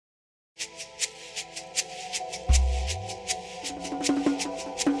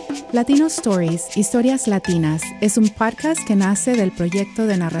Latino Stories, Historias Latinas, es un podcast que nace del proyecto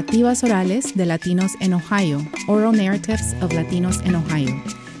de narrativas orales de latinos en Ohio, Oral Narratives of Latinos in Ohio,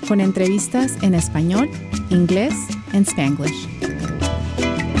 con entrevistas en español, inglés y Spanglish.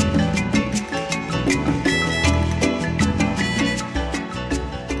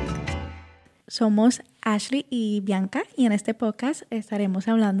 Somos Ashley y Bianca y en este podcast estaremos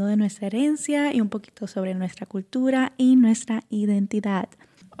hablando de nuestra herencia y un poquito sobre nuestra cultura y nuestra identidad.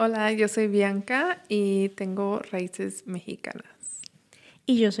 Hola, yo soy Bianca y tengo raíces mexicanas.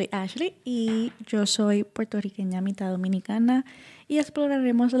 Y yo soy Ashley y yo soy puertorriqueña mitad dominicana y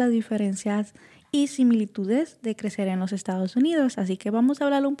exploraremos las diferencias y similitudes de crecer en los Estados Unidos. Así que vamos a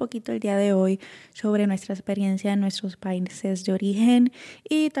hablar un poquito el día de hoy sobre nuestra experiencia en nuestros países de origen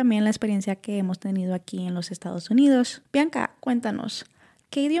y también la experiencia que hemos tenido aquí en los Estados Unidos. Bianca, cuéntanos,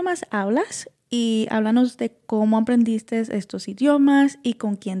 ¿qué idiomas hablas? Y háblanos de cómo aprendiste estos idiomas y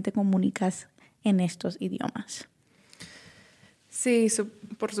con quién te comunicas en estos idiomas. Sí,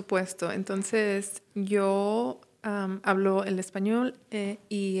 por supuesto. Entonces, yo hablo el español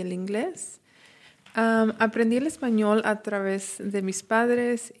y el inglés. Aprendí el español a través de mis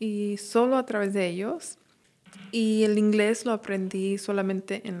padres y solo a través de ellos. Y el inglés lo aprendí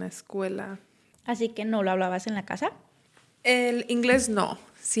solamente en la escuela. ¿Así que no lo hablabas en la casa? El inglés no.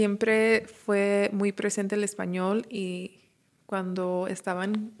 Siempre fue muy presente el español y cuando estaba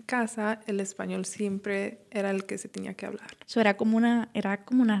en casa, el español siempre era el que se tenía que hablar. ¿Era como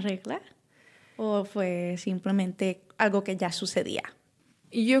una regla o fue simplemente algo que ya sucedía?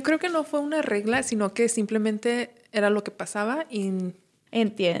 Yo creo que no fue una regla, sino que simplemente era lo que pasaba y...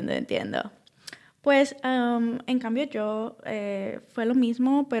 Entiendo. Pues, en cambio yo, fue lo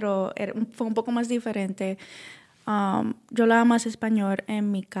mismo, pero fue un poco más diferente. Yo hablaba más español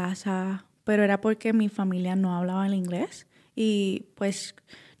en mi casa, pero era porque mi familia no hablaba el inglés. Y pues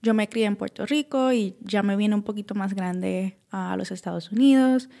yo me crié en Puerto Rico y ya me vine un poquito más grande a los Estados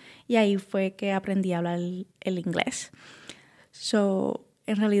Unidos. Y ahí fue que aprendí a hablar el inglés.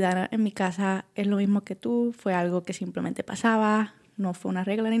 En realidad en mi casa es lo mismo que tú. Fue algo que simplemente pasaba. No fue una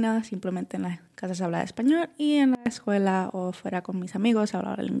regla ni nada. Simplemente en la casa se hablaba español y en la escuela o fuera con mis amigos se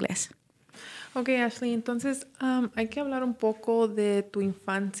hablaba el inglés. Ok, Ashley, entonces hay que hablar un poco de tu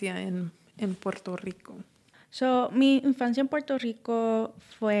infancia en Puerto Rico. Mi infancia en Puerto Rico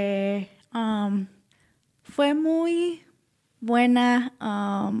fue muy buena.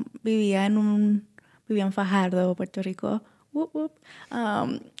 Vivía en Fajardo, Puerto Rico.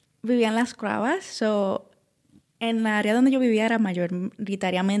 Vivía en Las Cravas. En la área donde yo vivía era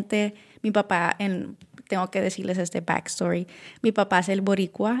mayoritariamente mi papá. Tengo que decirles este backstory. Mi papá es el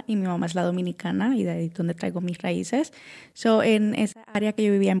boricua y mi mamá es la dominicana y de ahí es donde traigo mis raíces. En esa área que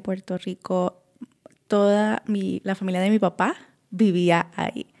yo vivía en Puerto Rico, toda la familia de mi papá vivía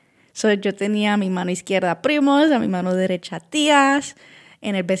ahí. Yo tenía a mi mano izquierda primos, a mi mano derecha tías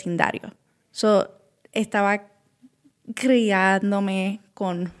en el vecindario. Estaba criándome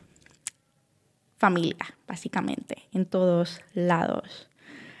con familia, básicamente, en todos lados.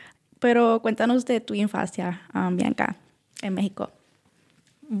 Pero cuéntanos de tu infancia, Bianca, en México.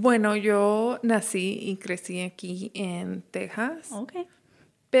 Bueno, yo nací y crecí aquí en Texas. Okay.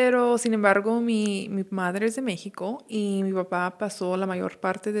 Pero, sin embargo, mi madre es de México y mi papá pasó la mayor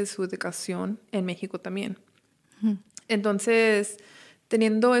parte de su educación en México también. Uh-huh. Entonces,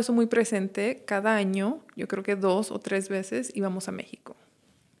 teniendo eso muy presente, cada año, yo creo que 2 o 3 veces íbamos a México.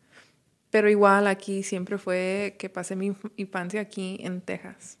 Pero igual aquí siempre fue que pasé mi infancia aquí en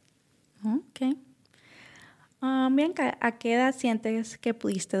Texas. Ok. Bianca, ¿a qué edad sientes que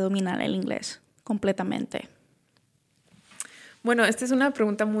pudiste dominar el inglés completamente? Bueno, esta es una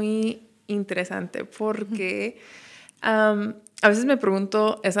pregunta muy interesante porque a veces me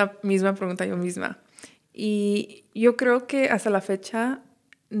pregunto esa misma pregunta yo misma. Y yo creo que hasta la fecha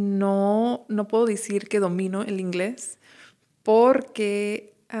no puedo decir que domino el inglés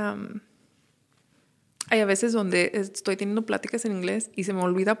porque hay a veces donde estoy teniendo pláticas en inglés y se me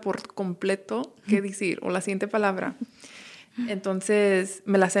olvida por completo qué decir o la siguiente palabra. Entonces,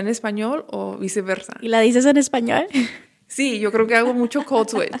 ¿me la sé en español o viceversa? ¿Y la dices en español? Sí, yo creo que hago mucho code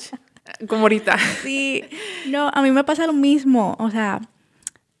switch, como ahorita. Sí, no, a mí me pasa lo mismo. O sea,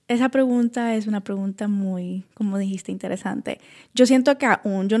 esa pregunta es una pregunta muy, como dijiste, interesante. Yo siento que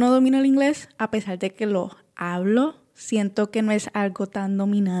aún yo no domino el inglés, a pesar de que lo hablo. Siento que no es algo tan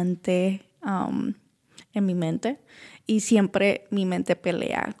dominante en mi mente y siempre mi mente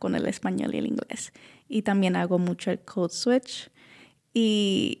pelea con el español y el inglés. Y también hago mucho el code switch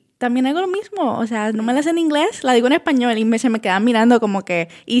y también hago lo mismo, o sea, no me la sé en inglés, la digo en español y se me quedan mirando como que,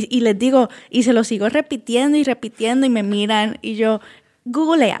 y les digo, y se lo sigo repitiendo y me miran y yo,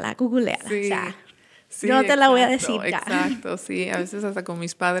 googleala. Sí, O sea, sí, yo no te la voy a decir ya. Exacto, sí. A veces hasta con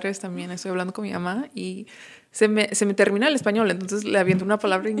mis padres también estoy hablando con mi mamá y se me termina el español. Entonces le aviento una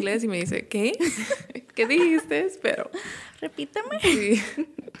palabra en inglés y me dice, ¿qué? ¿Qué dijiste? Pero... Repíteme. Sí.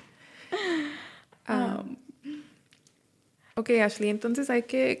 Ok, Ashley, entonces hay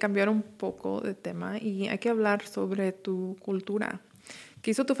que cambiar un poco de tema y hay que hablar sobre tu cultura.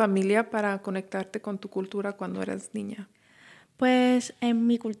 ¿Qué hizo tu familia para conectarte con tu cultura cuando eras niña? Pues en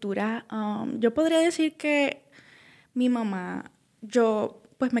mi cultura, yo podría decir que mi mamá, yo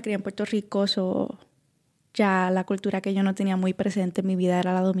pues me crié en Puerto Rico, ya la cultura que yo no tenía muy presente en mi vida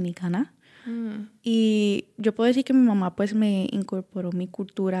era la dominicana. Y yo puedo decir que mi mamá pues me incorporó mi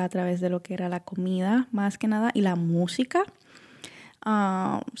cultura a través de lo que era la comida, más que nada, y la música.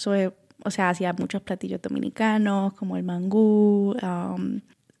 O sea, hacía muchos platillos dominicanos, como el mangú,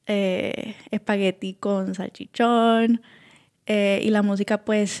 espagueti con salchichón, y la música,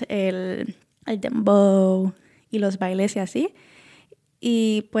 pues, el dembow y los bailes y así.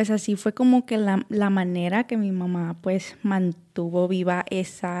 Y pues así fue como que la manera que mi mamá, pues, mantuvo viva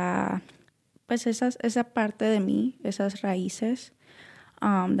esa parte de mí, esas raíces,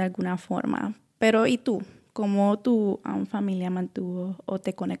 de alguna forma. Pero, ¿y tú? ¿Cómo tu familia mantuvo o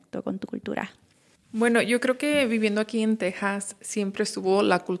te conectó con tu cultura? Bueno, yo creo que viviendo aquí en Texas siempre estuvo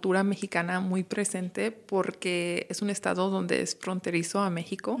la cultura mexicana muy presente porque es un estado donde es fronterizo a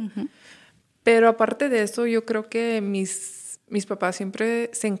México. Uh-huh. Pero aparte de eso, yo creo que mis papás siempre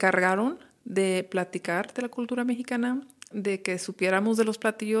se encargaron de platicar de la cultura mexicana, de que supiéramos de los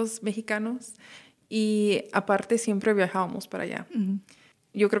platillos mexicanos y aparte siempre viajábamos para allá. Uh-huh.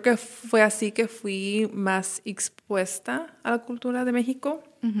 Yo creo que fue así que fui más expuesta a la cultura de México.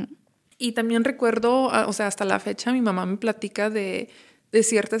 Uh-huh. Y también recuerdo, o sea, hasta la fecha mi mamá me platica de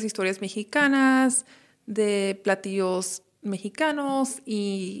ciertas historias mexicanas, de platillos mexicanos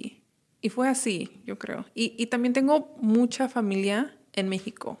y fue así, yo creo. Y también tengo mucha familia en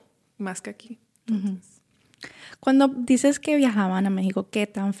México, más que aquí. Uh-huh. Cuando dices que viajaban a México, ¿qué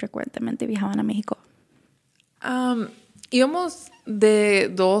tan frecuentemente viajaban a México? Íbamos de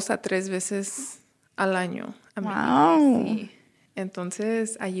 2 a 3 veces al año a México. Wow. Sí.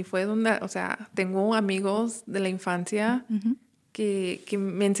 Entonces, allí fue donde, o sea, tengo amigos de la infancia uh-huh. que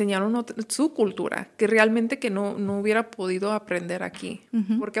me enseñaron su cultura, que realmente que no hubiera podido aprender aquí.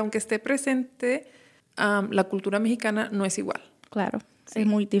 Uh-huh. Porque aunque esté presente, la cultura mexicana no es igual. Claro, sí. Es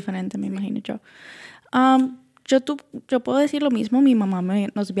muy diferente, me imagino yo. Yo puedo decir lo mismo, mi mamá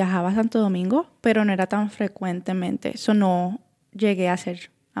nos viajaba a Santo Domingo, pero no era tan frecuentemente. Eso no llegué a ser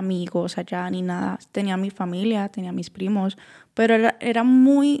amigos allá ni nada. Tenía mi familia, tenía mis primos, pero era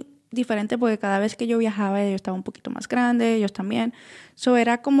muy diferente porque cada vez que yo viajaba yo estaba un poquito más grande, ellos también.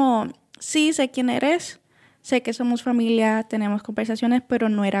 Era como, sí, sé quién eres, sé que somos familia, tenemos conversaciones, pero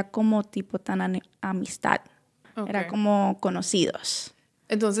no era como tipo tan amistad. Okay. Era como conocidos.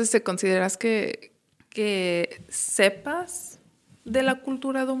 Entonces, ¿te consideras que sepas de la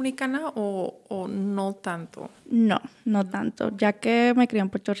cultura dominicana o no tanto? No tanto. Ya que me crié en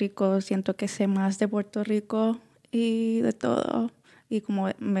Puerto Rico, siento que sé más de Puerto Rico y de todo. Y como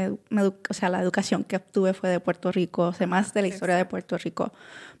o sea, la educación que obtuve fue de Puerto Rico, sé más de la historia de Puerto Rico,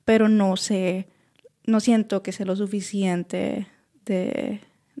 pero no siento que sé lo suficiente de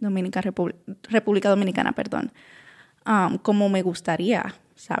República Dominicana, como me gustaría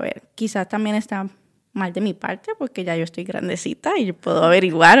saber. Quizás también está mal de mi parte porque ya yo estoy grandecita y puedo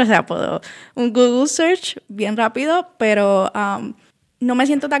averiguar, o sea, puedo un Google search bien rápido, pero no me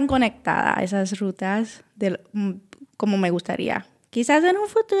siento tan conectada a esas rutas como me gustaría. Quizás en un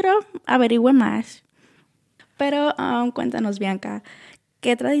futuro averigüe más. Pero cuéntanos, Bianca,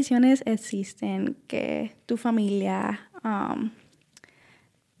 ¿qué tradiciones existen que tu familia,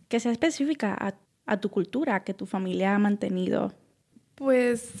 que sea específica a tu cultura, que tu familia ha mantenido?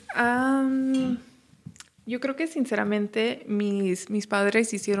 Pues yo creo que sinceramente mis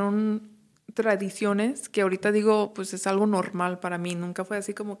padres hicieron tradiciones que ahorita digo, pues es algo normal para mí. Nunca fue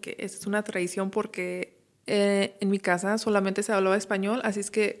así como que es una tradición porque en mi casa solamente se hablaba español, así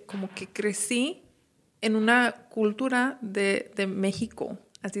es que como que crecí en una cultura de México.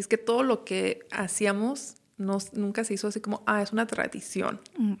 Así es que todo lo que hacíamos nunca se hizo así como, es una tradición.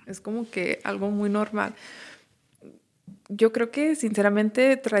 Es como que algo muy normal. Yo creo que,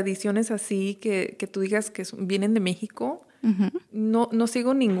 sinceramente, tradiciones así que tú digas que vienen de México, uh-huh. no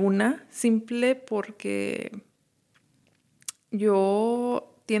sigo ninguna, simple porque yo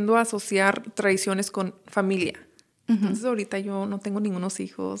tiendo a asociar tradiciones con familia. Uh-huh. Entonces, ahorita yo no tengo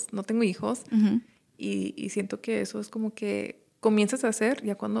no tengo hijos, uh-huh. y siento que eso es como que comienzas a hacer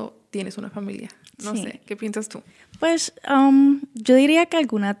ya cuando tienes una familia. No sé, ¿qué piensas tú? Pues yo diría que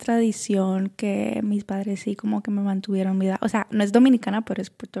alguna tradición que mis padres sí como que me mantuvieron vida, o sea, no es dominicana, pero es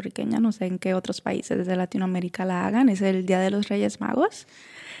puertorriqueña, no sé en qué otros países de Latinoamérica la hagan, es el Día de los Reyes Magos.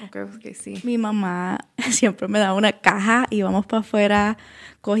 Okay, sí. Mi mamá siempre me daba una caja, íbamos para afuera,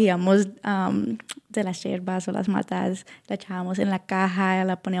 cogíamos de las hierbas o las matas, la echábamos en la caja,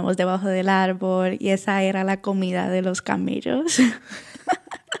 la poníamos debajo del árbol y esa era la comida de los camellos.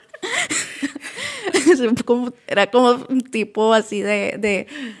 Era como un tipo así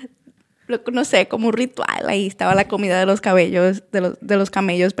no sé, como un ritual. Ahí estaba la comida de los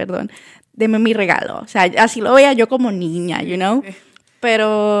camellos, perdón. Deme mi regalo. O sea, así lo veía yo como niña, you know? Sí.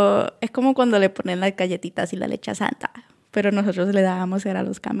 Pero es como cuando le ponen las galletitas y la leche a Santa. Pero nosotros le dábamos era a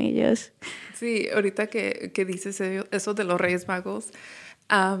los camellos. Sí, ahorita que dices eso de los Reyes Magos,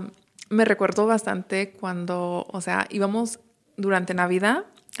 me recuerdo bastante cuando, o sea, íbamos durante Navidad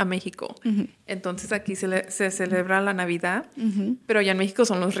a México. Uh-huh. Entonces aquí se celebra la Navidad, uh-huh, pero allá en México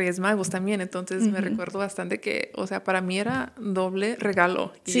son los Reyes Magos también. Entonces uh-huh, me recuerdo bastante que, o sea, para mí era doble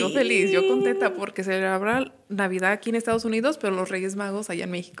regalo. Y sí, yo feliz, yo contenta porque se celebra Navidad aquí en Estados Unidos, pero los Reyes Magos allá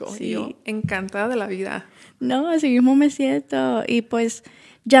en México. Sí. Y yo encantada de la vida. No, así mismo me siento. Y pues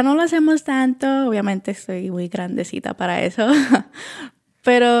ya no lo hacemos tanto. Obviamente estoy muy grandecita para eso.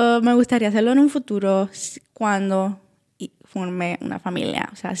 Pero me gustaría hacerlo en un futuro cuando forme una familia.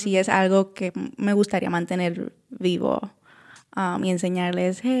 O sea, sí es algo que me gustaría mantener vivo y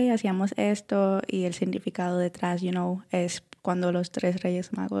enseñarles, hey, hacíamos esto y el significado detrás, you know, es cuando los 3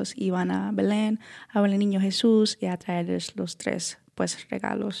 Reyes Magos iban a Belén, a ver al niño Jesús y a traerles los 3, pues,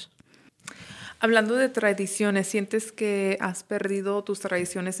 regalos. Hablando de tradiciones, ¿sientes que has perdido tus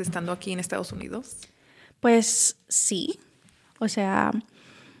tradiciones estando aquí en Estados Unidos? Pues sí. O sea,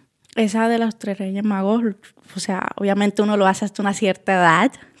 esa de los 3 Reyes Magos, o sea, obviamente uno lo hace hasta una cierta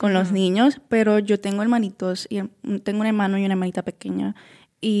edad con los niños, pero yo tengo hermanitos, y tengo un hermano y una hermanita pequeña,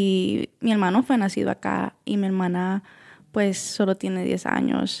 y mi hermano fue nacido acá, y mi hermana, pues, solo tiene 10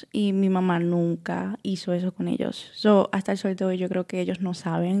 años, y mi mamá nunca hizo eso con ellos. So, hasta el sol de hoy yo creo que ellos no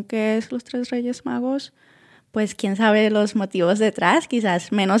saben qué es los 3 Reyes Magos. Pues, quién sabe los motivos detrás,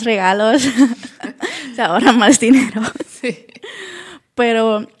 quizás menos regalos, se ahorra más dinero. Sí.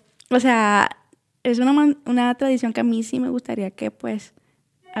 Pero, o sea, es una tradición que a mí sí me gustaría que, pues,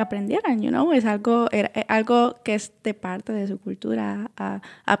 aprendieran, you know? Es algo que es de parte de su cultura,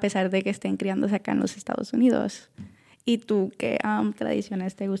 a pesar de que estén criándose acá en los Estados Unidos. ¿Y tú qué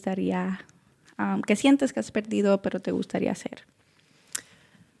tradiciones te gustaría, que sientes que has perdido, pero te gustaría hacer?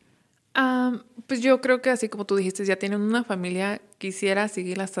 Pues yo creo que así como tú dijiste, ya tienen una familia, quisiera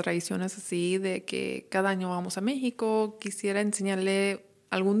seguir las tradiciones así de que cada año vamos a México, quisiera enseñarle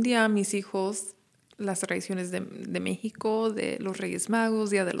algún día a mis hijos las tradiciones de México, de los Reyes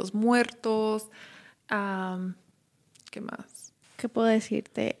Magos, Día de los Muertos. ¿Qué más? ¿Qué puedo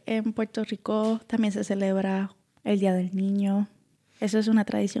decirte? En Puerto Rico también se celebra el Día del Niño. Eso es una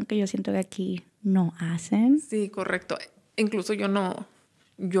tradición que yo siento que aquí no hacen. Sí, correcto. Incluso yo no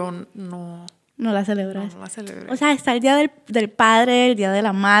 ¿No la celebras? No la celebré. O sea, está el Día del Padre, el Día de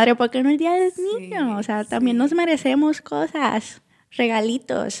la Madre, ¿por qué no el Día del Niño? O sea, también nos merecemos cosas,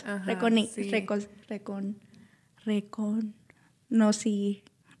 regalitos,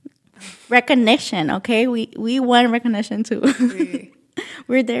 recognition, okay? We want recognition too. Sí.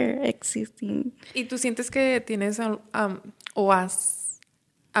 We're there existing. ¿Y tú sientes que tienes o has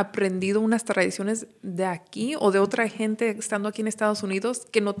aprendido unas tradiciones de aquí o de otra gente estando aquí en Estados Unidos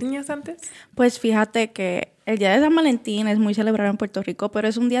que no tenías antes? Pues fíjate que el Día de San Valentín es muy celebrado en Puerto Rico, pero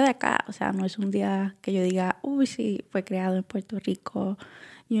es un día de acá, o sea, no es un día que yo diga, uy, sí, fue creado en Puerto Rico,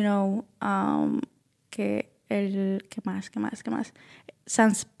 you know, ¿qué más?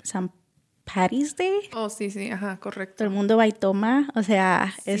 San Patty's Day. Oh, sí, ajá, correcto. Todo el mundo va y toma, o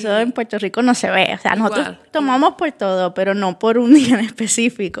sea, sí. Eso en Puerto Rico no se ve, o sea, nosotros tomamos por todo, pero no por un día en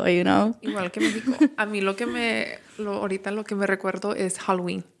específico, you know. Igual que México. A mí ahorita lo que me recuerdo es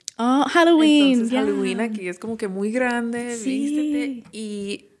Halloween. Oh, Halloween. Entonces, Halloween aquí es como que muy grande, vístete.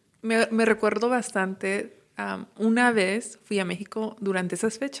 Y me recuerdo bastante, una vez fui a México durante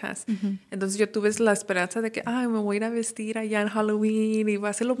esas fechas. Uh-huh. Entonces yo tuve la esperanza de que, me voy a ir a vestir allá en Halloween y va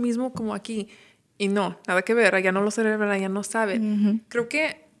a ser lo mismo como aquí. Y no, nada que ver, allá no lo celebran, allá no saben. Uh-huh. Creo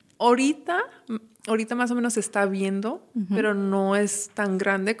que ahorita más o menos se está viendo, uh-huh, pero no es tan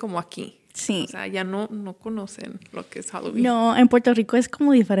grande como aquí. Sí. O sea, ya no conocen lo que es Halloween. No, en Puerto Rico es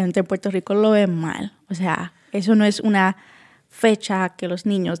como diferente. En Puerto Rico lo ven mal. O sea, eso no es una fecha que los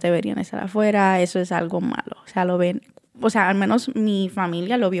niños deberían estar afuera. Eso es algo malo. O sea, lo ven. O sea, al menos mi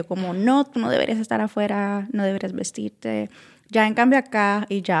familia lo vio como, no, tú no deberías estar afuera, no deberías vestirte, Ya en cambio acá,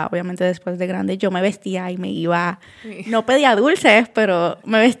 y ya obviamente después de grande, yo me vestía y me iba, no pedía dulces, pero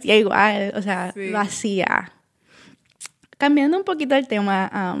me vestía igual, o sea, lo hacía. Cambiando un poquito el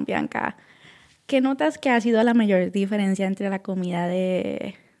tema, Bianca, ¿qué notas que ha sido la mayor diferencia entre la comida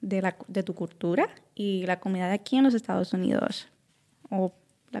de tu cultura y la comida de aquí en los Estados Unidos? O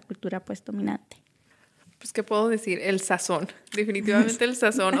la cultura pues dominante. Pues, ¿qué puedo decir? El sazón, definitivamente el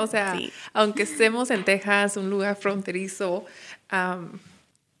sazón. O sea, aunque estemos en Texas, un lugar fronterizo,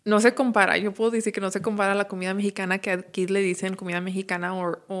 no se compara. Yo puedo decir que no se compara a la comida mexicana, que aquí le dicen comida mexicana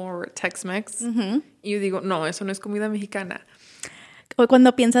o Tex-Mex. Y yo digo, no, eso no es comida mexicana.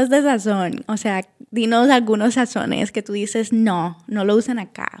 Cuando piensas de sazón, o sea, dinos algunos sazones que tú dices, no lo usan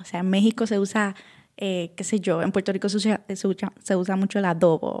acá. O sea, en México se usa, qué sé yo, en Puerto Rico se usa mucho el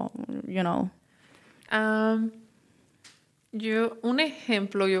adobo, you know. Un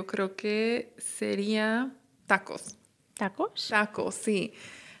ejemplo, yo creo que sería tacos. ¿Tacos? Tacos, sí.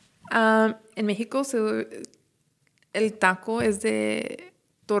 En México el taco es de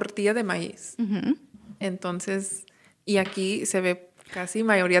tortilla de maíz. Entonces, y aquí se ve casi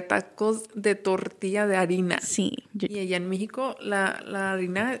mayoría tacos de tortilla de harina. Sí. Y allá en México la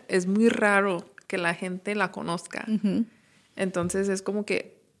harina es muy raro que la gente la conozca. Entonces es como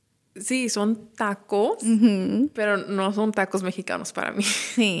que sí, son tacos, pero no son tacos mexicanos para mí.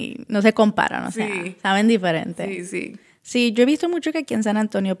 Sí, no se comparan, o sea, saben diferente. Sí. Sí, yo he visto mucho que aquí en San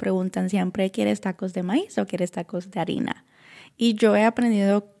Antonio preguntan siempre, ¿quieres tacos de maíz o quieres tacos de harina? Y yo he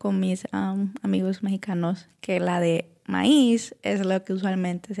aprendido con mis amigos mexicanos que la de maíz es lo que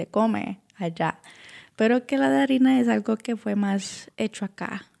usualmente se come allá, pero que la de harina es algo que fue más hecho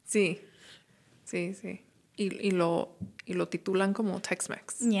acá. Sí. Y lo titulan como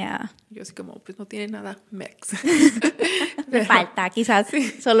Tex-Mex. Yeah. Yo así como, pues no tiene nada Mex. Le falta, quizás,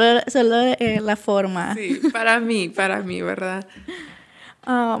 solo la forma. Sí, para mí, ¿verdad?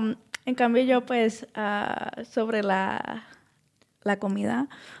 En cambio yo, pues, sobre la comida,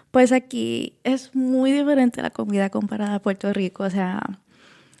 pues aquí es muy diferente la comida comparada a Puerto Rico. O sea,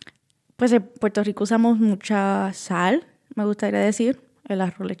 pues en Puerto Rico usamos mucha sal, me gustaría decir. El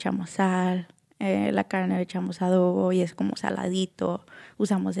arroz le echamos sal. La carne le echamos adobo y es como saladito,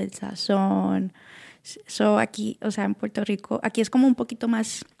 usamos el sazón. Aquí, o sea, en Puerto Rico, aquí es como un poquito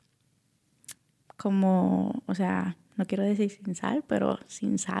más como, o sea, no quiero decir sin sal, pero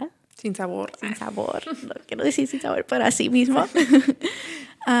sin sal. Sin sabor. Sin sabor, no quiero decir sin sabor, pero así mismo.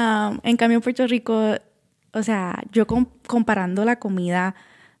 En cambio, en Puerto Rico, o sea, yo comparando la comida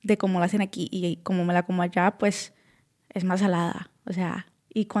de cómo la hacen aquí y cómo me la como allá, pues es más salada, o sea.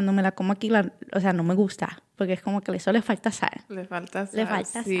 Y cuando me la como aquí, o sea, no me gusta, porque es como que eso le falta sal. Le falta sal. Le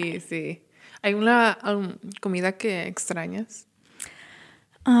falta sal. Sí. ¿Hay una comida que extrañas?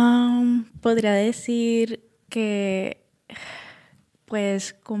 Podría decir que,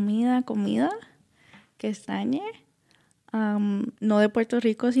 pues, comida que extrañe. No de Puerto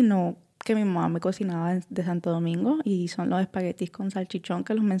Rico, sino que mi mamá me cocinaba de Santo Domingo y son los espaguetis con salchichón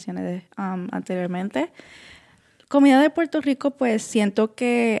que los mencioné anteriormente. Comida de Puerto Rico, pues siento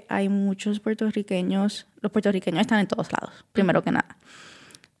que hay muchos puertorriqueños. Los puertorriqueños están en todos lados, primero que nada.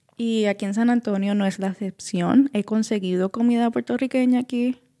 Y aquí en San Antonio no es la excepción. He conseguido comida puertorriqueña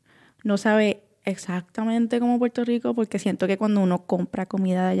aquí. No sabe exactamente como Puerto Rico, porque siento que cuando uno compra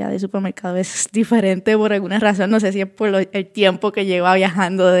comida de allá de supermercado es diferente por alguna razón. No sé si es por el tiempo que lleva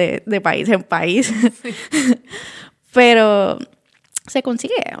viajando de país en país. Sí. Pero se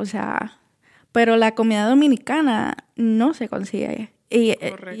consigue, o sea. Pero la comida dominicana no se consigue. Y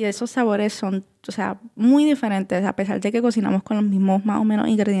esos sabores son, o sea, muy diferentes. A pesar de que cocinamos con los mismos más o menos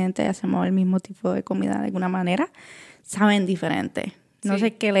ingredientes y hacemos el mismo tipo de comida de alguna manera, saben diferente. No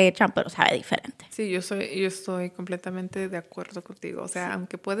sé qué le echan, pero sabe diferente. Sí, yo estoy completamente de acuerdo contigo. O sea,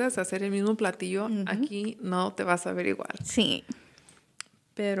 aunque puedas hacer el mismo platillo, aquí no te vas a ver igual. Sí.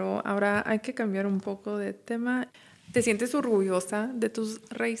 Pero ahora hay que cambiar un poco de tema. ¿Te sientes orgullosa de tus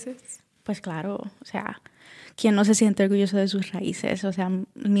raíces? Pues claro, o sea, ¿quién no se siente orgulloso de sus raíces? O sea,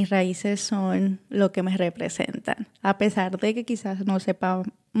 mis raíces son lo que me representan. A pesar de que quizás no sepa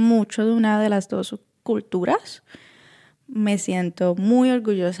mucho de una de las dos culturas, me siento muy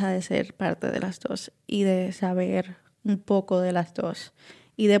orgullosa de ser parte de las dos y de saber un poco de las dos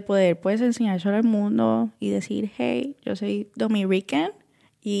y de poder, pues, enseñar sobre el mundo y decir, hey, yo soy dominican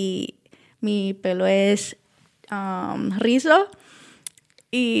y mi pelo es rizo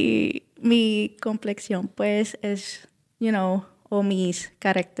y mi complexión, pues, es, o mis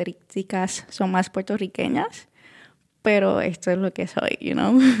características son más puertorriqueñas, pero esto es lo que soy,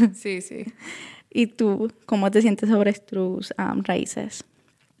 Sí. ¿Y tú, cómo te sientes sobre tus raíces?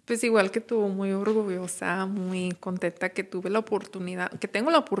 Pues igual que tú, muy orgullosa, muy contenta que tuve la oportunidad, que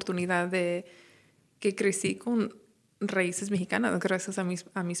tengo la oportunidad de que crecí con raíces mexicanas gracias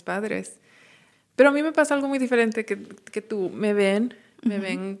a mis padres. Pero a mí me pasa algo muy diferente que tú. Me ven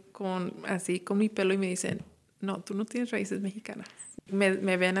con mi pelo y me dicen, no, tú no tienes raíces mexicanas.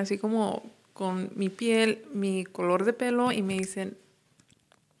 Me ven así como con mi piel, mi color de pelo y me dicen,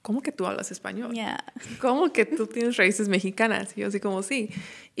 ¿cómo que tú hablas español? Yeah. ¿Cómo que tú tienes raíces mexicanas? Y yo así como, sí.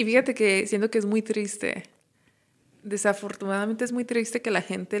 Y fíjate que siento que es muy triste. Desafortunadamente es muy triste que la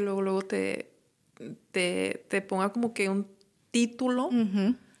gente luego te ponga como que un título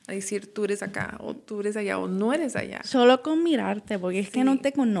a decir tú eres acá o tú eres allá o no eres allá. Solo con mirarte, porque es Sí. que no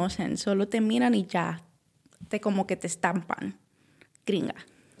te conocen, solo te miran y ya, como que te estampan. Gringa.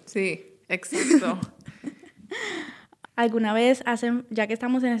 Sí, exacto. ¿Alguna vez ya que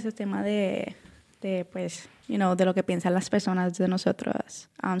estamos en este tema de pues, de lo que piensan las personas de nosotros,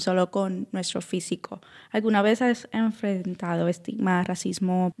 solo con nuestro físico, ¿alguna vez has enfrentado estigma,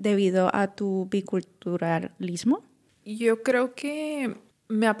 racismo debido a tu biculturalismo? Yo creo que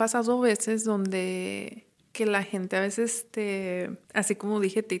me ha pasado veces donde que la gente a veces así como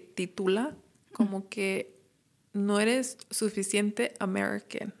dije, te titula como que no eres suficiente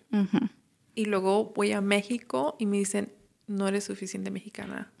American. Uh-huh. Y luego voy a México y me dicen, no eres suficiente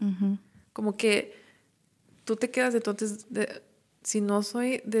mexicana. Uh-huh. Como que tú te quedas entonces, si no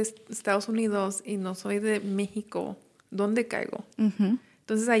soy de Estados Unidos y no soy de México, ¿dónde caigo? Uh-huh.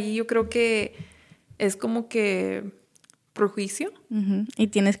 Entonces allí yo creo que es como que prejuicio. Uh-huh. Y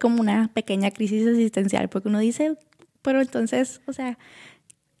tienes como una pequeña crisis existencial porque uno dice, pero entonces, o sea,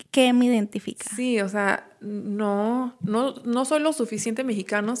 ¿qué me identifica? Sí, o sea, no soy lo suficiente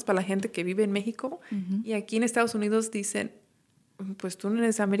mexicanos para la gente que vive en México. Uh-huh. Y aquí en Estados Unidos dicen, pues tú no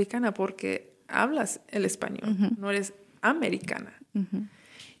eres americana porque hablas el español, uh-huh. no eres americana. Uh-huh.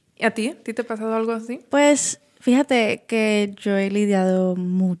 ¿Y a ti? ¿A ti te ha pasado algo así? Pues fíjate que yo he lidiado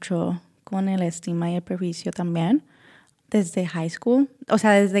mucho con el estigma y el prejuicio también desde high school, o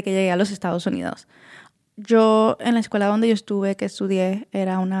sea, desde que llegué a los Estados Unidos. Yo, en la escuela donde yo estudié,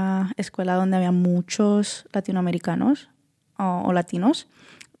 era una escuela donde había muchos latinoamericanos o latinos,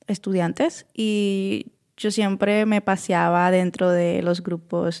 estudiantes, y yo siempre me paseaba dentro de los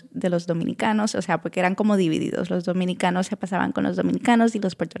grupos de los dominicanos, o sea, porque eran como divididos. Los dominicanos se pasaban con los dominicanos y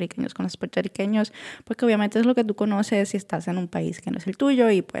los puertorriqueños con los puertorriqueños, porque obviamente es lo que tú conoces si estás en un país que no es el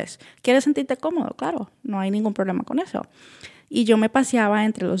tuyo y pues quieres sentirte cómodo, claro, no hay ningún problema con eso. Y yo me paseaba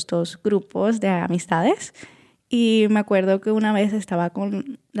entre los dos grupos de amistades y me acuerdo que una vez estaba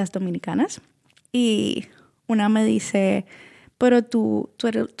con las dominicanas y una me dice, pero tú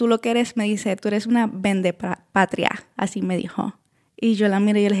lo que eres, me dice, tú eres una vendepatria, así me dijo. Y yo la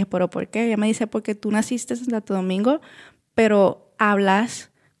miré y yo le dije, ¿pero por qué? Ella me dice, porque tú naciste en Santo Domingo, pero hablas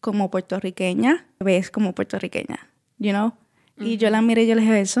como puertorriqueña, ves como puertorriqueña, you know? Uh-huh. Y yo la miré y yo le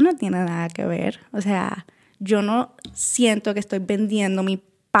dije, eso no tiene nada que ver, o sea, yo no siento que estoy vendiendo mi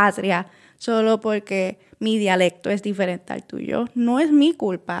patria solo porque mi dialecto es diferente al tuyo. No es mi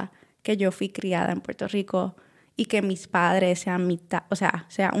culpa que yo fui criada en Puerto Rico y que mis padres sean mitad, o sea,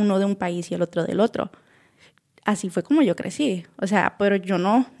 sea uno de un país y el otro del otro. Así fue como yo crecí. O sea, pero yo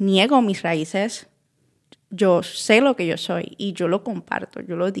no niego mis raíces. Yo sé lo que yo soy y yo lo comparto,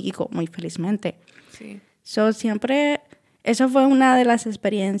 yo lo digo muy felizmente. Sí. Siempre, eso fue una de las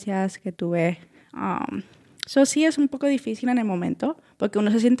experiencias que tuve. Sí es un poco difícil en el momento porque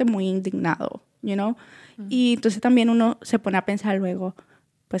uno se siente muy indignado, you know? Uh-huh. Y entonces también uno se pone a pensar luego,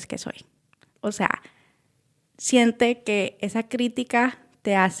 pues, ¿qué soy? O sea, siente que esa crítica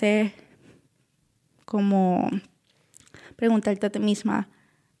te hace como preguntarte a ti misma,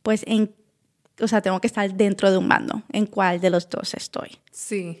 pues, o sea, tengo que estar dentro de un bando, ¿en cuál de los dos estoy?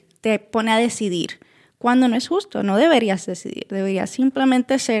 Sí. Te pone a decidir. Cuando no es justo, no deberías decidir, deberías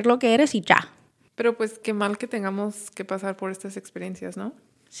simplemente ser lo que eres y ya. Pero pues qué mal que tengamos que pasar por estas experiencias, ¿no?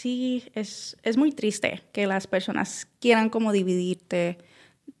 Sí, es muy triste que las personas quieran como dividirte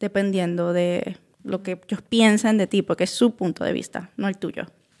dependiendo de lo que ellos piensan de ti, porque es su punto de vista, no el tuyo.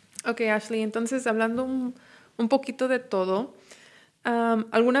 Ok, Ashley, entonces hablando un poquito de todo,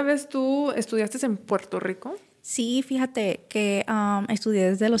 ¿alguna vez tú estudiaste en Puerto Rico? Sí, fíjate que estudié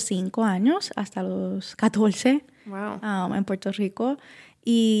desde los 5 años hasta los 14 en Puerto Rico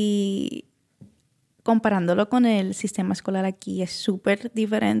y comparándolo con el sistema escolar aquí es súper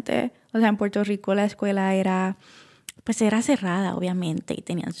diferente. O sea, en Puerto Rico la escuela era cerrada, obviamente, y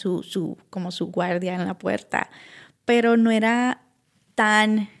tenían su guardia en la puerta, pero no era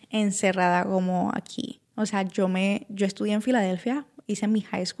tan encerrada como aquí. O sea, yo estudié en Filadelfia, hice mi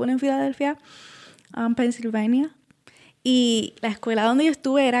high school en Filadelfia, Pennsylvania, Y la escuela donde yo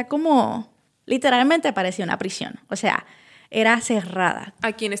estuve era como, literalmente parecía una prisión. O sea, era cerrada.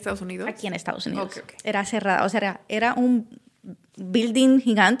 ¿Aquí en Estados Unidos? Aquí en Estados Unidos. Okay. Era cerrada. O sea, era un building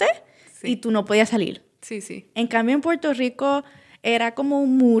gigante y tú no podías salir. Sí. En cambio, en Puerto Rico era como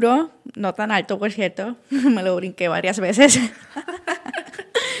un muro, no tan alto, por cierto. Me lo brinqué varias veces.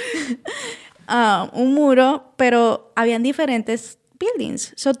 Un muro, pero habían diferentes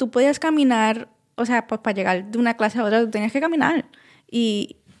buildings. So, tú podías caminar, o sea, pues para llegar de una clase a otra, tú tenías que caminar.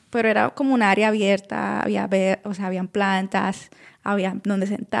 Pero era como un área abierta, habían plantas, había donde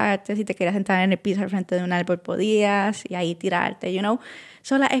sentarte. Si te querías sentar en el piso al frente de un árbol, podías, y ahí tirarte, you know.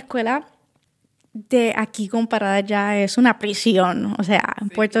 So, la escuela de aquí comparada ya es una prisión. O sea, en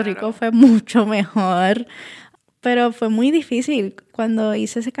Puerto Rico fue mucho mejor. Pero fue muy difícil cuando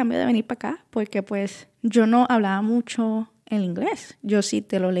hice ese cambio de venir para acá, porque pues yo no hablaba mucho el inglés. Yo sí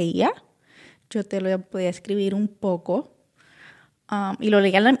te lo leía, yo te lo podía escribir un poco, y lo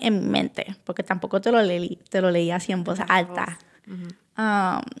leía en mi mente, porque tampoco te lo leía así en voz alta.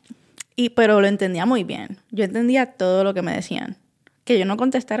 Pero lo entendía muy bien. Yo entendía todo lo que me decían. Que yo no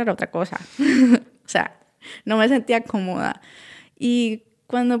contestara era otra cosa. O sea, no me sentía cómoda. Y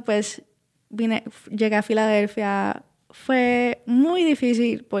cuando pues llegué a Filadelfia, fue muy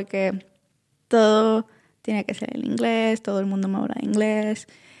difícil porque todo tiene que ser en inglés, todo el mundo me habla inglés.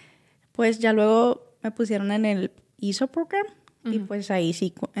 Pues ya luego me pusieron en el ISO program y pues ahí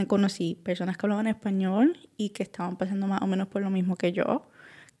sí conocí personas que hablaban español y que estaban pasando más o menos por lo mismo que yo,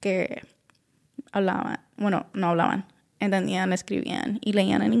 que no hablaban, entendían, escribían y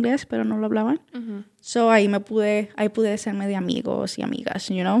leían en inglés, pero no lo hablaban. So ahí pude hacerme de amigos y amigas,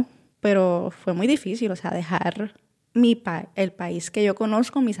 you know. Pero fue muy difícil, o sea, dejar el país que yo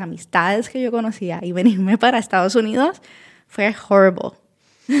conozco, mis amistades que yo conocía y venirme para Estados Unidos fue horrible.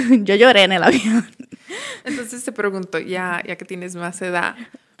 Yo lloré en el avión. Entonces te pregunto, ya que tienes más edad,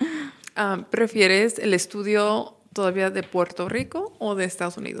 ¿prefieres el estudio todavía de Puerto Rico o de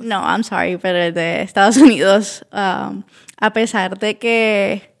Estados Unidos? No, I'm sorry, pero el de Estados Unidos, a pesar de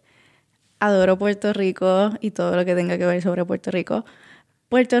que adoro Puerto Rico y todo lo que tenga que ver sobre Puerto Rico,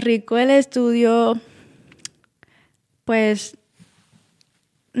 el estudio, pues,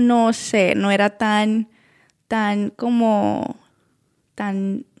 no sé, no era ¿cómo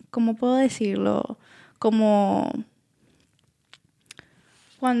puedo decirlo? Como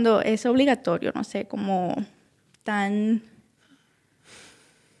cuando es obligatorio, no sé, como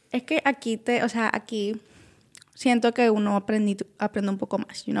es que aquí siento que uno aprende un poco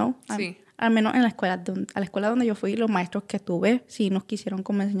más, you know? Sí. Al menos en la escuela donde yo fui, los maestros que tuve sí nos quisieron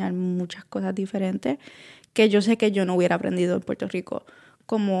como enseñar muchas cosas diferentes que yo sé que yo no hubiera aprendido en Puerto Rico.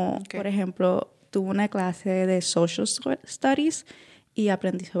 Como, por ejemplo, tuve una clase de Social Studies y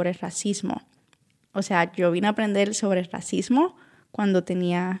aprendí sobre el racismo. O sea, yo vine a aprender sobre el racismo cuando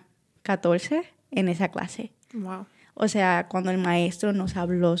tenía 14 en esa clase. Wow. O sea, cuando el maestro nos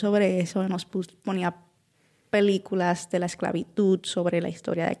habló sobre eso, nos ponía películas de la esclavitud, sobre la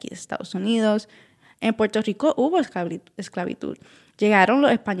historia de aquí de Estados Unidos. En Puerto Rico hubo esclavitud. Llegaron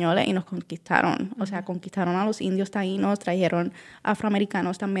los españoles y nos conquistaron. O sea, conquistaron a los indios taínos, trajeron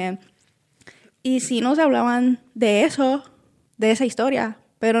afroamericanos también. Y sí nos hablaban de eso, de esa historia,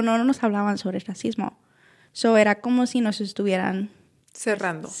 pero no nos hablaban sobre el racismo. So, era como si nos estuvieran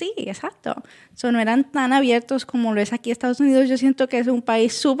cerrando. Sí, exacto. So, no eran tan abiertos como lo es aquí en Estados Unidos. Yo siento que es un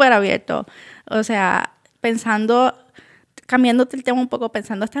país súper abierto. O sea, cambiándote el tema un poco,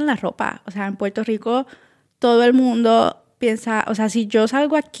 pensando hasta en la ropa. O sea, en Puerto Rico todo el mundo piensa, o sea, si yo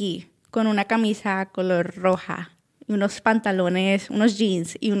salgo aquí con una camisa color roja y unos pantalones, unos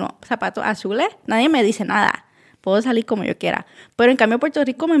jeans y unos zapatos azules, nadie me dice nada. Puedo salir como yo quiera. Pero en cambio en Puerto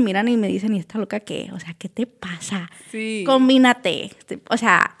Rico me miran y me dicen, ¿y esta loca qué? O sea, ¿qué te pasa? Sí. Combínate. O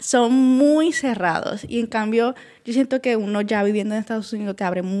sea, son muy cerrados. Y en cambio, yo siento que uno ya viviendo en Estados Unidos te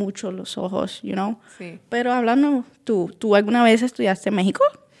abre mucho los ojos, you know? Sí. Pero hablando, ¿tú alguna vez estudiaste en México?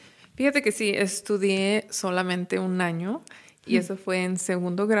 Fíjate que sí, estudié solamente un año y eso fue en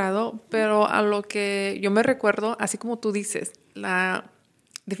segundo grado, pero a lo que yo me recuerdo, así como tú dices,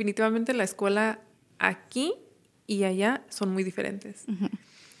 definitivamente la escuela aquí y allá son muy diferentes.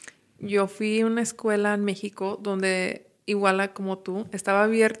 Yo fui a una escuela en México donde, igual como tú, estaba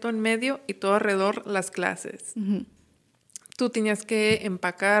abierto en medio y todo alrededor las clases. Tú tenías que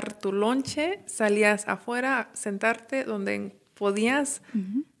empacar tu lonche, salías afuera, sentarte donde podías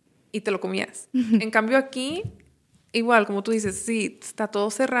y te lo comías. En cambio aquí, igual como tú dices, sí, está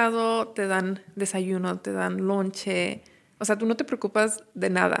todo cerrado, te dan desayuno, te dan lonche. O sea, tú no te preocupas de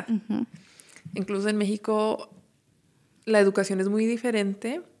nada. Incluso en México la educación es muy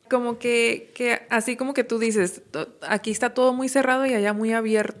diferente. como que así como que tú dices, aquí está todo muy cerrado y allá muy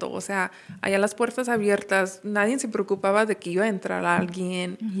abierto. O sea, allá las puertas abiertas, nadie se preocupaba de que iba a entrar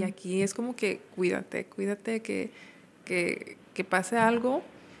alguien. Uh-huh. Y aquí es como que cuídate que pase algo.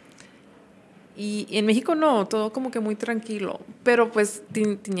 Y en México no, todo como que muy tranquilo. Pero pues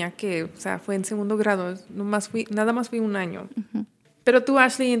tenía que, o sea, fue en segundo grado, nada más fui un año. Uh-huh. Pero tú,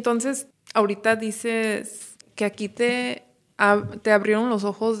 Ashley, entonces ahorita dices que aquí te abrieron los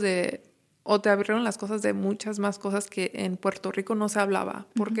ojos o te abrieron las cosas de muchas más cosas que en Puerto Rico no se hablaba.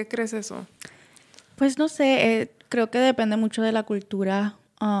 ¿Por qué crees eso? Pues no sé, creo que depende mucho de la cultura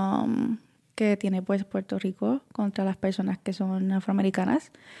que tiene pues Puerto Rico contra las personas que son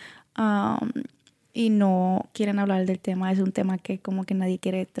afroamericanas y no quieren hablar del tema. Es un tema que como que nadie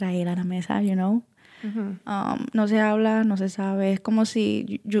quiere traer a la mesa, you know. Uh-huh. No se habla, no se sabe. Es como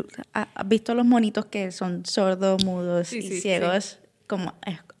si ¿has visto los monitos que son sordos, mudos y ciegos? Sí. Como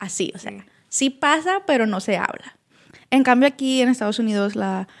así, o sea, sí pasa, pero no se habla. En cambio aquí en Estados Unidos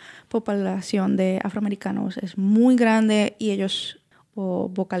la población de afroamericanos es muy grande y ellos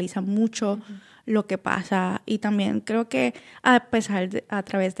vocalizan mucho uh-huh. lo que pasa. Y también creo que a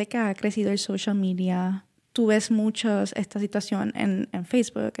través de que ha crecido el social media, tú ves esta situación en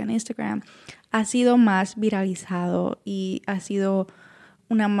Facebook, en Instagram, ha sido más viralizado y ha sido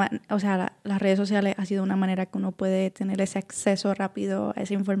las redes sociales ha sido una manera que uno puede tener ese acceso rápido a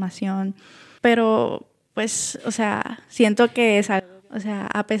esa información. Pero, pues, o sea, siento que es algo, o sea,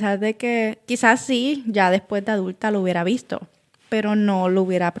 a pesar de que quizás sí, ya después de adulta lo hubiera visto, pero no lo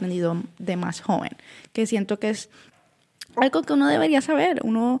hubiera aprendido de más joven, que siento que es algo que uno debería saber.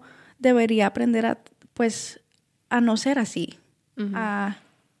 Uno debería aprender a no ser así, uh-huh. a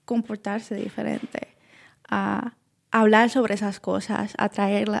comportarse diferente, a hablar sobre esas cosas, a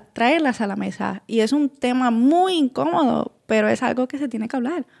traerlas a la mesa. Y es un tema muy incómodo, pero es algo que se tiene que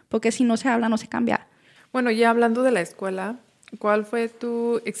hablar, porque si no se habla, no se cambia. Bueno, ya hablando de la escuela, ¿cuál fue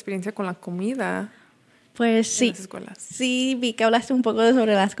tu experiencia con la comida? Pues sí, en las escuelas? Sí, vi que hablaste un poco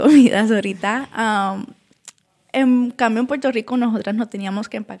sobre las comidas ahorita. En cambio, en Puerto Rico nosotras no teníamos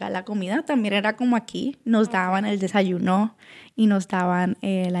que empacar la comida. También era como aquí. Nos daban el desayuno y nos daban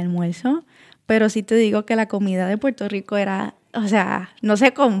el almuerzo. Pero sí te digo que la comida de Puerto Rico era, o sea, no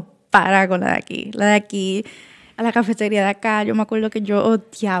se compara con la de aquí. La de aquí, a la cafetería de acá, yo me acuerdo que yo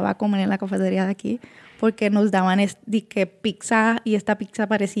odiaba comer en la cafetería de aquí porque nos daban pizza y esta pizza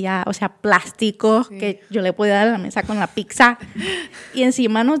parecía, o sea, plástico, sí. Que yo le podía dar a la mesa con la pizza. Y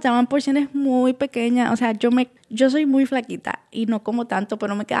encima nos daban porciones muy pequeñas. O sea, yo soy muy flaquita y no como tanto,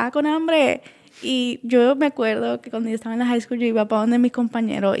 pero me quedaba con hambre. Y yo me acuerdo que cuando yo estaba en la high school yo iba para donde mis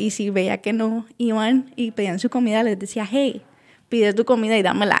compañeros y si veía que no iban y pedían su comida, les decía, hey, pide tu comida y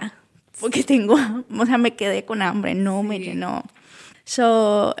dámela. Porque me quedé con hambre, no me llenó.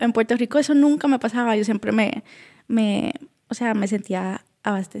 En Puerto Rico eso nunca me pasaba. Yo siempre me sentía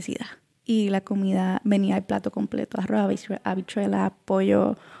abastecida. Y la comida venía el plato completo. Arroz, habichuela,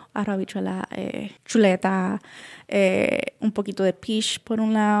 pollo, arroz, habichuela, chuleta, un poquito de pish por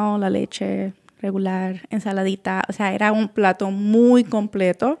un lado, la leche regular, ensaladita. O sea, era un plato muy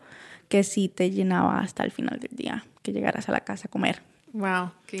completo que sí te llenaba hasta el final del día, que llegaras a la casa a comer.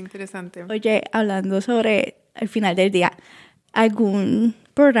 Wow, qué interesante. Oye, hablando sobre el final del día, ¿algún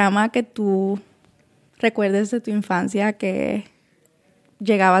programa que tú recuerdes de tu infancia que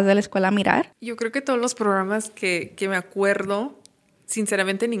llegabas de la escuela a mirar? Yo creo que todos los programas que me acuerdo,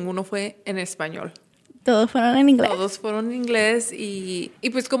 sinceramente ninguno fue en español. ¿Todos fueron en inglés? Todos fueron en inglés y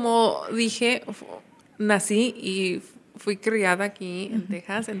pues como dije, nací y fui criada aquí en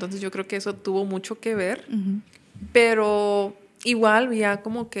Texas, entonces yo creo que eso tuvo mucho que ver. Uh-huh. Pero igual veía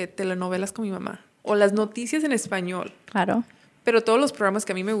como que telenovelas con mi mamá o las noticias en español. Claro. Pero todos los programas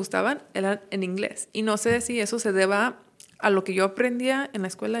que a mí me gustaban eran en inglés. Y no sé si eso se deba a lo que yo aprendía en la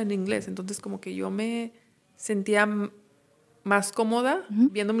escuela en inglés. Entonces como que yo me sentía más cómoda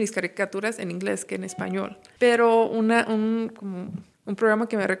viendo mis caricaturas en inglés que en español. Pero un programa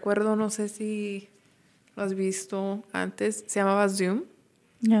que me recuerdo, no sé si lo has visto antes, se llamaba Zoom.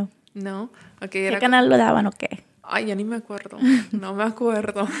 No. ¿No? Okay, ¿Qué canal lo daban o qué? Ay, ya ni me acuerdo. No me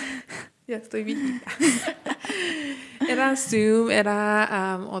acuerdo. Ya estoy viejita. Era Zoom,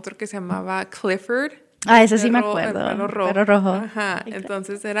 era otro que se llamaba Clifford. Ese sí me acuerdo. El perro rojo. Ajá,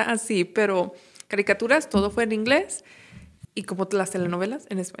 entonces era así, pero caricaturas, todo fue en inglés y como las telenovelas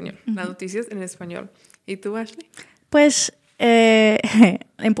en español, las noticias en español. ¿Y tú, Ashley? Pues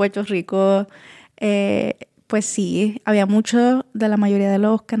en Puerto Rico, pues sí, había mucho de la mayoría de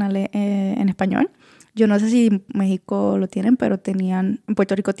los canales en español. Yo no sé si en México lo tienen, pero en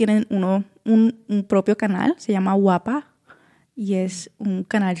Puerto Rico tienen un propio canal, se llama Guapa. y es un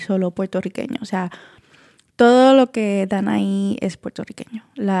canal solo puertorriqueño. O sea, todo lo que dan ahí es puertorriqueño.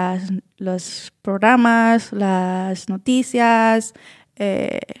 Los programas, las noticias,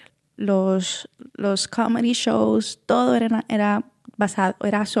 los comedy shows, todo era basado,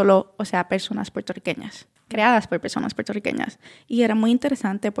 era solo, o sea, personas puertorriqueñas, creadas por personas puertorriqueñas. Y era muy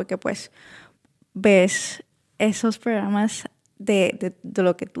interesante porque pues ves esos programas de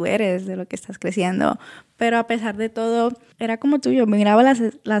lo que tú eres, de lo que estás creciendo. Pero a pesar de todo, era como tú, yo miraba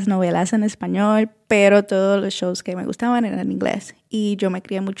las novelas en español, pero todos los shows que me gustaban eran en inglés. Y yo me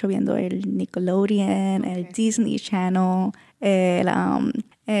crié mucho viendo el Nickelodeon, el Disney Channel,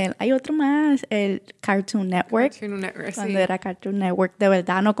 hay otro más, el Cartoon Network. Cartoon Network, cuando sí. era Cartoon Network de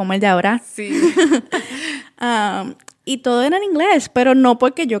verdad, no como el de ahora. Sí. Y todo era en inglés, pero no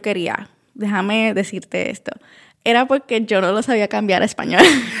porque yo quería. Déjame decirte esto. Era porque yo no lo sabía cambiar a español.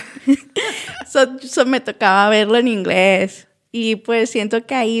 So me tocaba verlo en inglés. Y pues siento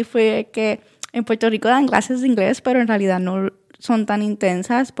que ahí fue que en Puerto Rico dan clases de inglés, pero en realidad no son tan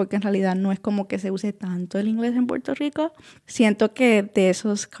intensas porque en realidad no es como que se use tanto el inglés en Puerto Rico. Siento que de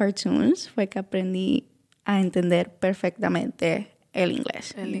esos cartoons fue que aprendí a entender perfectamente el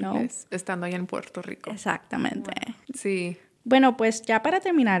inglés. El inglés, estando allá en Puerto Rico. Exactamente. Wow. Sí. Bueno, pues ya para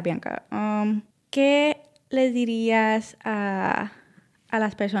terminar, Bianca, ¿qué les dirías a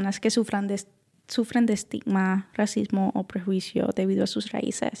las personas que sufren de estigma, racismo o prejuicio debido a sus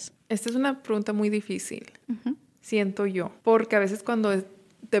raíces? Esta es una pregunta muy difícil, siento yo, porque a veces cuando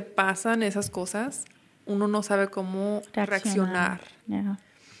te pasan esas cosas, uno no sabe cómo reaccionar. Yeah.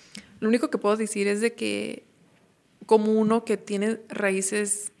 Lo único que puedo decir es de que como uno que tiene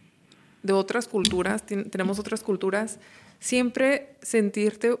raíces de otras culturas, tenemos otras culturas, siempre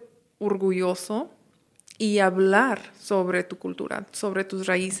sentirte orgulloso y hablar sobre tu cultura, sobre tus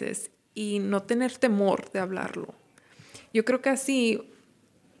raíces y no tener temor de hablarlo. Yo creo que así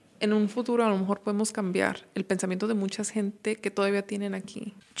en un futuro a lo mejor podemos cambiar el pensamiento de mucha gente que todavía tienen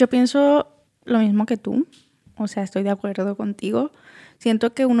aquí. Yo pienso lo mismo que tú, o sea, estoy de acuerdo contigo.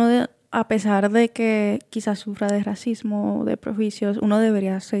 Siento que a pesar de que quizás sufra de racismo o de prejuicios, uno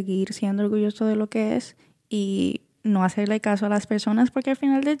debería seguir siendo orgulloso de lo que es y no hacerle caso a las personas, porque al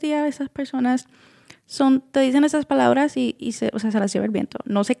final del día esas personas te dicen esas palabras y se las lleva el viento.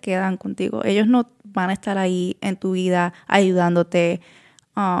 No se quedan contigo. Ellos no van a estar ahí en tu vida ayudándote.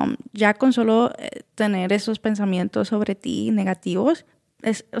 Ya con solo tener esos pensamientos sobre ti negativos,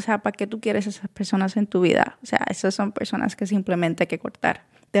 ¿para qué tú quieres esas personas en tu vida? O sea, esas son personas que simplemente hay que cortar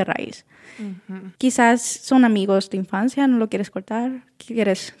de raíz. Uh-huh. Quizás son amigos de infancia, no lo quieres cortar,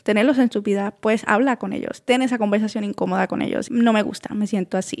 quieres tenerlos en tu vida, pues habla con ellos, ten esa conversación incómoda con ellos. No me gusta, me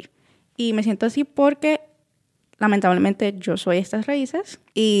siento así. Y me siento así porque lamentablemente yo soy estas raíces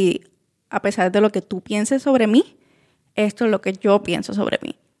y a pesar de lo que tú pienses sobre mí, esto es lo que yo pienso sobre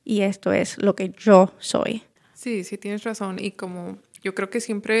mí y esto es lo que yo soy. Sí, sí tienes razón y como yo creo que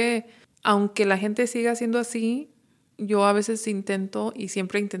siempre, aunque la gente siga siendo así, yo a veces intento y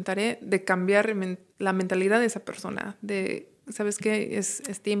siempre intentaré de cambiar la mentalidad de esa persona, ¿sabes qué? Es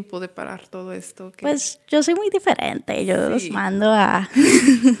tiempo de parar todo esto. Pues yo soy muy diferente, yo los mando a...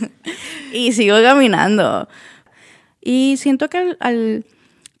 y sigo caminando. Y siento que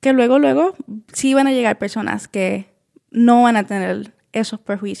que luego sí van a llegar personas que no van a tener esos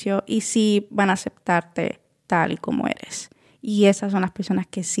prejuicios y sí van a aceptarte tal y como eres. Y esas son las personas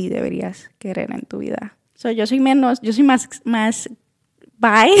que sí deberías querer en tu vida. Yo soy más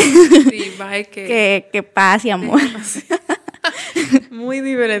bye, sí, bye que paz y amor. Muy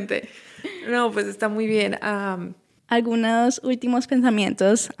diferente. No, pues está muy bien. ¿Algunos últimos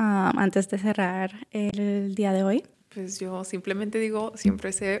pensamientos antes de cerrar el día de hoy? Pues yo simplemente digo,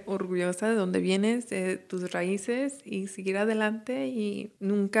 siempre sé orgullosa de dónde vienes, de tus raíces y seguir adelante y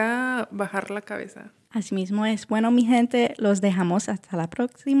nunca bajar la cabeza. Así mismo es. Bueno, mi gente, los dejamos hasta la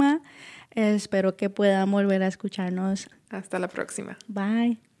próxima. Espero que puedan volver a escucharnos. Hasta la próxima.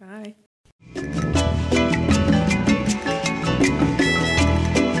 Bye.